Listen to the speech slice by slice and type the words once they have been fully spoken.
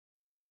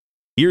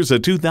Here's a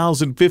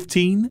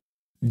 2015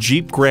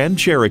 Jeep Grand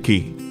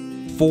Cherokee.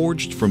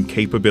 Forged from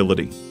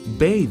capability,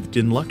 bathed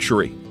in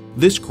luxury,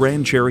 this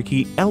Grand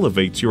Cherokee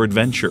elevates your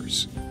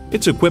adventures.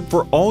 It's equipped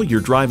for all your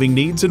driving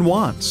needs and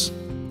wants.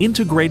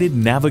 Integrated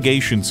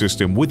navigation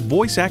system with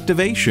voice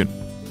activation,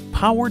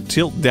 power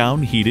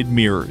tilt-down heated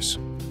mirrors,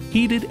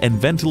 heated and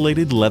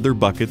ventilated leather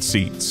bucket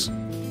seats,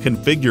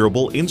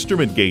 configurable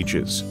instrument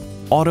gauges,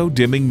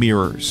 auto-dimming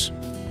mirrors,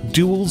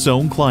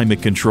 dual-zone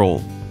climate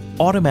control,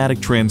 automatic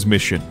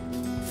transmission,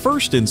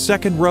 first and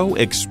second row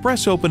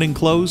express open and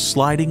close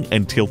sliding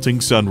and tilting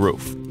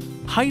sunroof,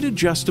 height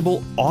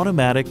adjustable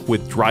automatic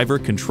with driver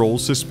control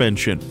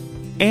suspension,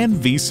 and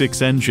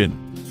V6 engine.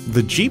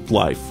 The Jeep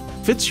life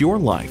fits your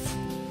life.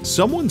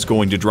 Someone's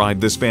going to drive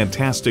this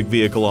fantastic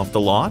vehicle off the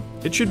lot.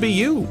 It should be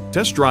you.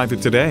 Test drive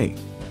it today.